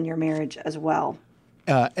right in your marriage as well.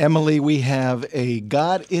 Emily, we have a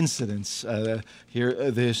God incidence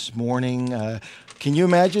here this morning. Can you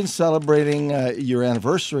imagine celebrating your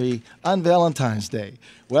anniversary on Valentine's Day?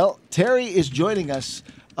 Well, Terry is joining us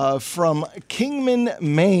from Kingman,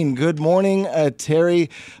 Maine. Good morning, Terry.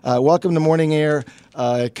 Welcome to Morning Air.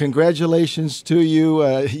 Congratulations to you.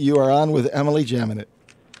 You are on with Emily Jaminet.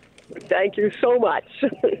 Thank you so much.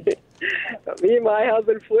 Me and my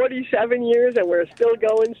husband, 47 years, and we're still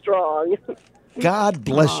going strong. God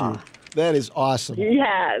bless you. That is awesome. He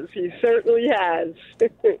has. He certainly has.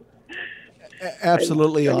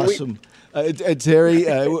 Absolutely awesome. Terry,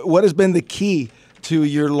 what has been the key to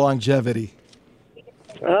your longevity?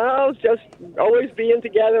 Oh, just always being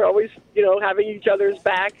together, always, having each other's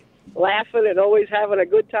back, laughing and always having a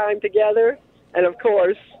good time together. And, of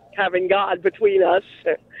course, having God between us.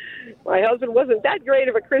 My husband wasn't that great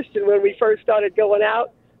of a Christian when we first started going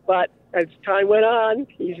out, but as time went on,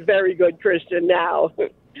 he's a very good Christian now.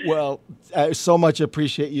 Well, I so much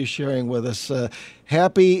appreciate you sharing with us.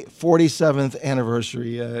 Happy 47th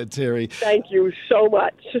anniversary, Terry. Thank you so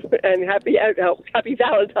much, and happy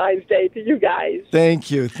Valentine's Day to you guys.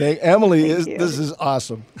 Thank you. Emily, this is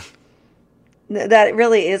awesome. That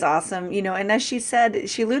really is awesome. And as she said,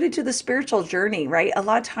 she alluded to the spiritual journey, right? A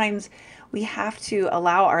lot of times we have to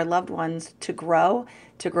allow our loved ones to grow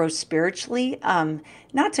spiritually,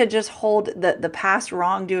 not to just hold the past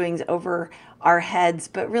wrongdoings over our heads,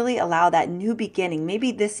 but really allow that new beginning.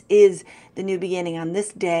 Maybe this is the new beginning on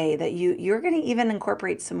this day that you're going to even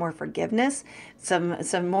incorporate some more forgiveness, some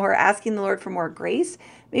more asking the Lord for more grace.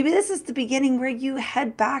 Maybe this is the beginning where you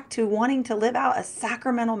head back to wanting to live out a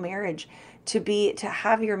sacramental marriage, to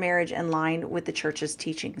have your marriage in line with the church's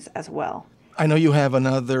teachings as well. I know you have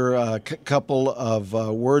another couple of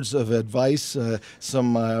words of advice,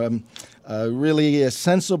 some really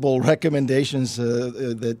sensible recommendations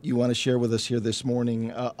that you want to share with us here this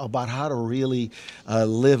morning about how to really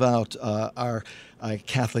live out our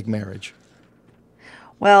Catholic marriage.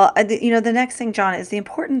 Well, the next thing, John, is the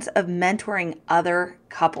importance of mentoring other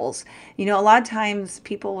couples. A lot of times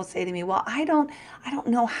people will say to me, well, I don't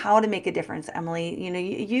know how to make a difference, Emily.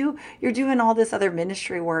 You're doing all this other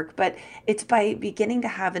ministry work, but it's by beginning to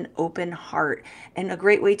have an open heart. And a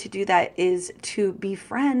great way to do that is to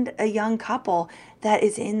befriend a young couple that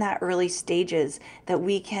is in that early stages, that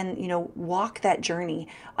we can, walk that journey.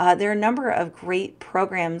 There are a number of great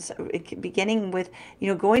programs, beginning with,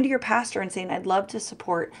 going to your pastor and saying, I'd love to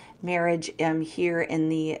support marriage here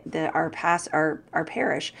in our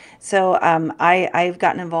parish. So I've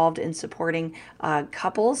gotten involved in supporting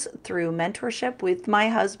couples through mentorship with my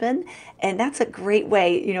husband, and that's a great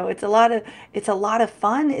way. It's a lot of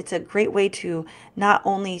fun. It's a great way to not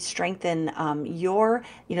only strengthen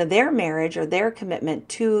their marriage or their commitment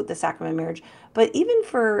to the sacrament of marriage, but even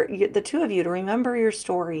for the two of you to remember your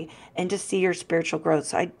story and to see your spiritual growth.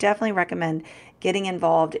 So I definitely recommend getting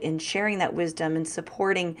involved in sharing that wisdom and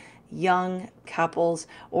supporting young couples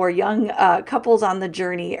or young couples on the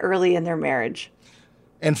journey early in their marriage.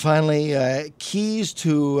 And finally, keys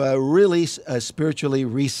to really spiritually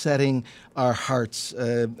resetting our hearts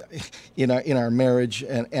in our marriage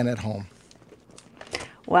and at home.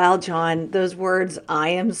 Well, John, those words, I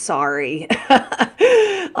am sorry.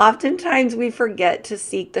 Oftentimes we forget to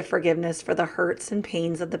seek the forgiveness for the hurts and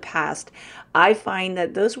pains of the past. I find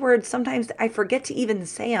that those words, sometimes I forget to even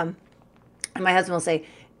say them. And my husband will say,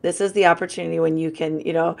 this is the opportunity when you can,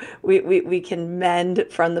 we can mend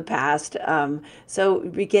from the past. So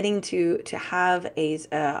beginning to have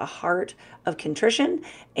a heart of contrition,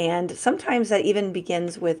 and sometimes that even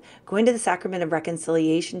begins with going to the sacrament of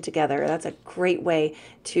reconciliation together. That's a great way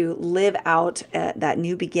to live out that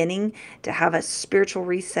new beginning, to have a spiritual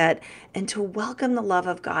reset, and to welcome the love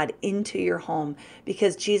of God into your home,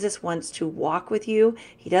 because Jesus wants to walk with you.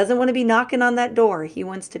 He doesn't want to be knocking on that door. He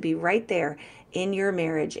wants to be right there in your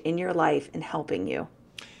marriage, in your life, and helping you.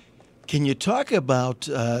 Can you talk about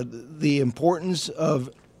the importance of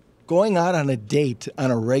going out on a date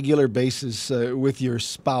on a regular basis with your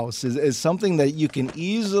spouse? Is something that you can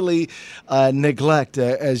easily neglect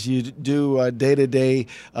as you do day-to-day,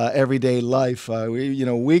 everyday life.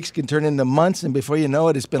 Weeks can turn into months, and before you know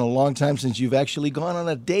it, it's been a long time since you've actually gone on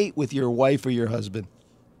a date with your wife or your husband.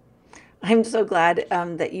 I'm so glad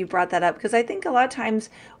that you brought that up, because I think a lot of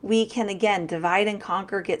times we can, again, divide and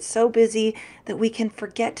conquer, get so busy that we can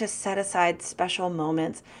forget to set aside special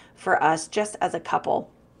moments for us just as a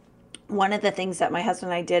couple. One of the things that my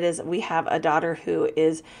husband and I did is we have a daughter who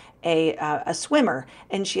is a swimmer,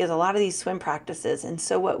 and she has a lot of these swim practices. And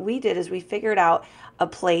so what we did is we figured out a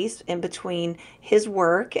place in between his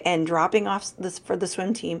work and dropping off this for the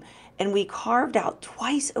swim team. And we carved out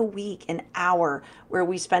twice a week an hour where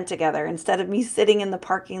we spent together, instead of me sitting in the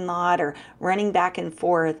parking lot or running back and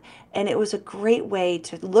forth. And it was a great way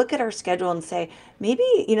to look at our schedule and say, maybe,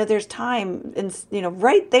 there's time, and,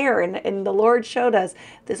 right there. And the Lord showed us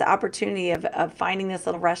this opportunity of finding this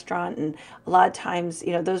little restaurant. And a lot of times,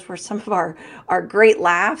 those were some of our great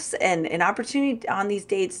laughs and an opportunity on these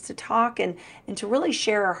dates to talk and to really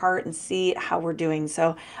share our heart and see how we're doing.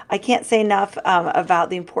 So I can't say enough about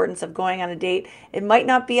the importance of going on a date. It might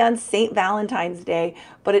not be on St. Valentine's Day,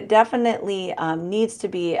 but it definitely needs to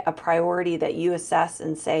be a priority that you assess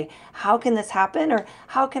and say, how can this happen? Or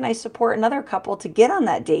how can I support another couple to get on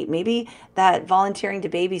that date? Maybe that volunteering to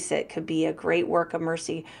babysit could be a great work of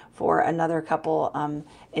mercy for another couple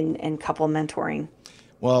in couple mentoring.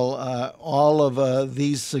 Well, all of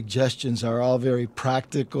these suggestions are all very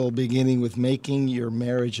practical, beginning with making your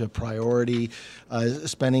marriage a priority,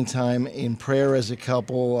 spending time in prayer as a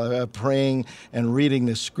couple, praying and reading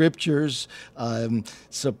the scriptures,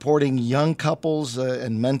 supporting young couples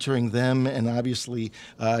and mentoring them, and obviously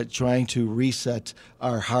trying to reset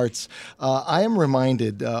our hearts. I am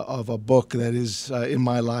reminded of a book that is in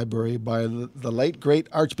my library by the late, great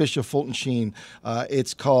Archbishop Fulton Sheen.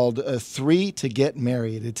 It's called 3 to Get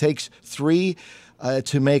Married. It takes 3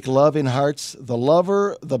 to make love in hearts: the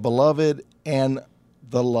lover, the beloved, and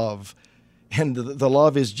the love. And the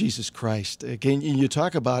love is Jesus Christ. Can you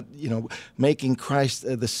talk about, making Christ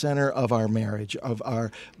the center of our marriage, of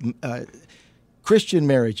our Christian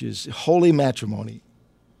marriages, holy matrimony?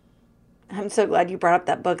 I'm so glad you brought up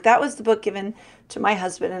that book. That was the book given to my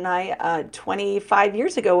husband and I 25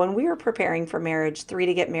 years ago when we were preparing for marriage, 3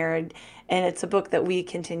 to Get Married. And it's a book that we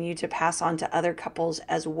continue to pass on to other couples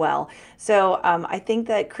as well. So I think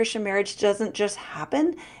that Christian marriage doesn't just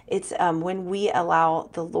happen. It's when we allow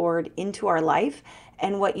the Lord into our life.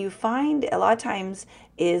 And what you find a lot of times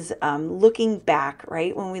is looking back,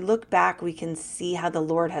 right? When we look back, we can see how the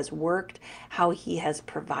Lord has worked, how he has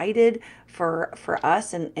provided for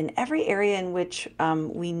us in every area in which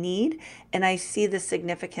we need. And I see the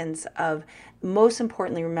significance of, most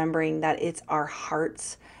importantly, remembering that it's our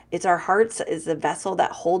hearts. It's our hearts is the vessel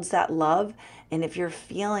that holds that love. And if you're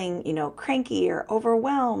feeling, cranky or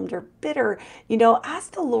overwhelmed or bitter,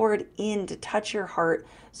 ask the Lord in to touch your heart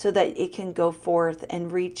so that it can go forth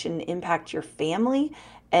and reach and impact your family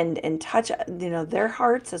and touch, their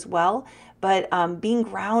hearts as well. But being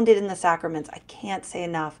grounded in the sacraments, I can't say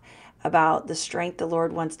enough about the strength the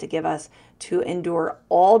Lord wants to give us to endure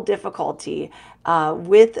all difficulty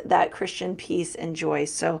with that Christian peace and joy.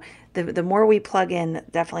 So the more we plug in,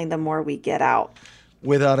 definitely the more we get out.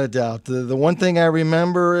 Without a doubt. The one thing I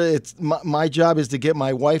remember, it's my job is to get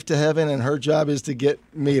my wife to heaven, and her job is to get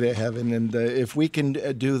me to heaven. And if we can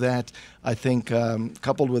do that, I think,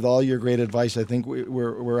 coupled with all your great advice, I think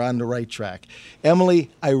we're on the right track. Emily,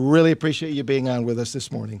 I really appreciate you being on with us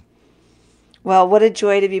this morning. Well, what a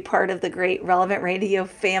joy to be part of the great Relevant Radio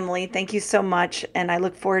family. Thank you so much, and I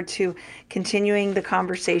look forward to continuing the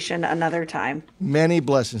conversation another time. Many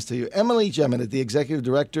blessings to you. Emily Jemina, the Executive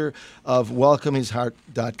Director of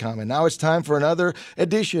WelcomeHisHeart.com. And now it's time for another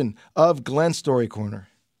edition of Glenn's Story Corner.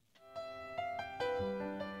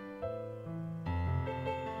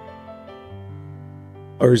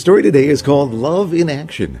 Our story today is called Love in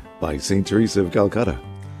Action by St. Teresa of Calcutta.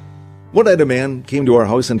 One night a man came to our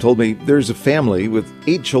house and told me there's a family with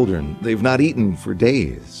 8 children. They've not eaten for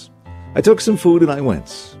days. I took some food and I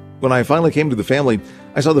went. When I finally came to the family,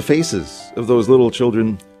 I saw the faces of those little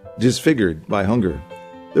children disfigured by hunger.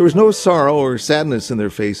 There was no sorrow or sadness in their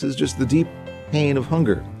faces, just the deep pain of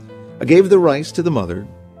hunger. I gave the rice to the mother.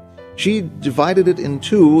 She divided it in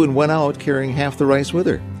 2 and went out carrying half the rice with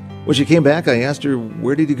her. When she came back, I asked her,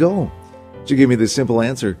 "Where did he go?" She gave me this simple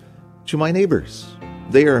answer, "To my neighbors.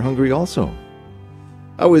 They are hungry also."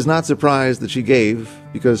 I was not surprised that she gave,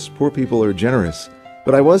 because poor people are generous,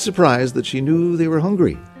 but I was surprised that she knew they were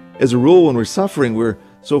hungry. As a rule, when we're suffering, we're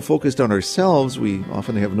so focused on ourselves, we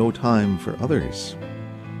often have no time for others.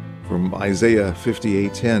 From Isaiah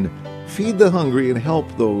 58:10, "Feed the hungry and help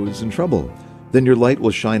those in trouble. Then your light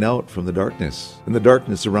will shine out from the darkness, and the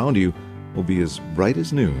darkness around you will be as bright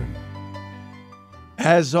as noon."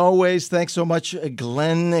 As always, thanks so much,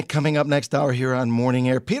 Glenn. Coming up next hour here on Morning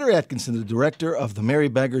Air, Peter Atkinson, the director of the Merry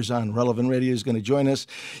Beggars on Relevant Radio, is going to join us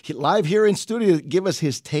live here in studio to give us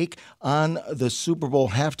his take on the Super Bowl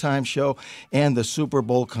halftime show and the Super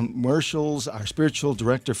Bowl commercials. Our spiritual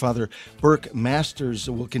director, Father Burke Masters,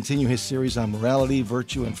 will continue his series on morality,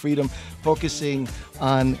 virtue, and freedom, focusing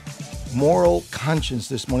on moral conscience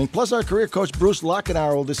this morning. Plus, our career coach, Bruce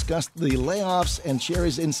Lockenauer, will discuss the layoffs and share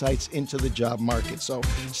his insights into the job market. So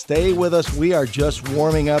stay with us. We are just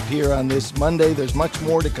warming up here on this Monday. There's much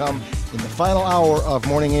more to come in the final hour of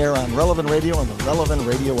Morning Air on Relevant Radio and the Relevant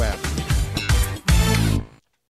Radio app.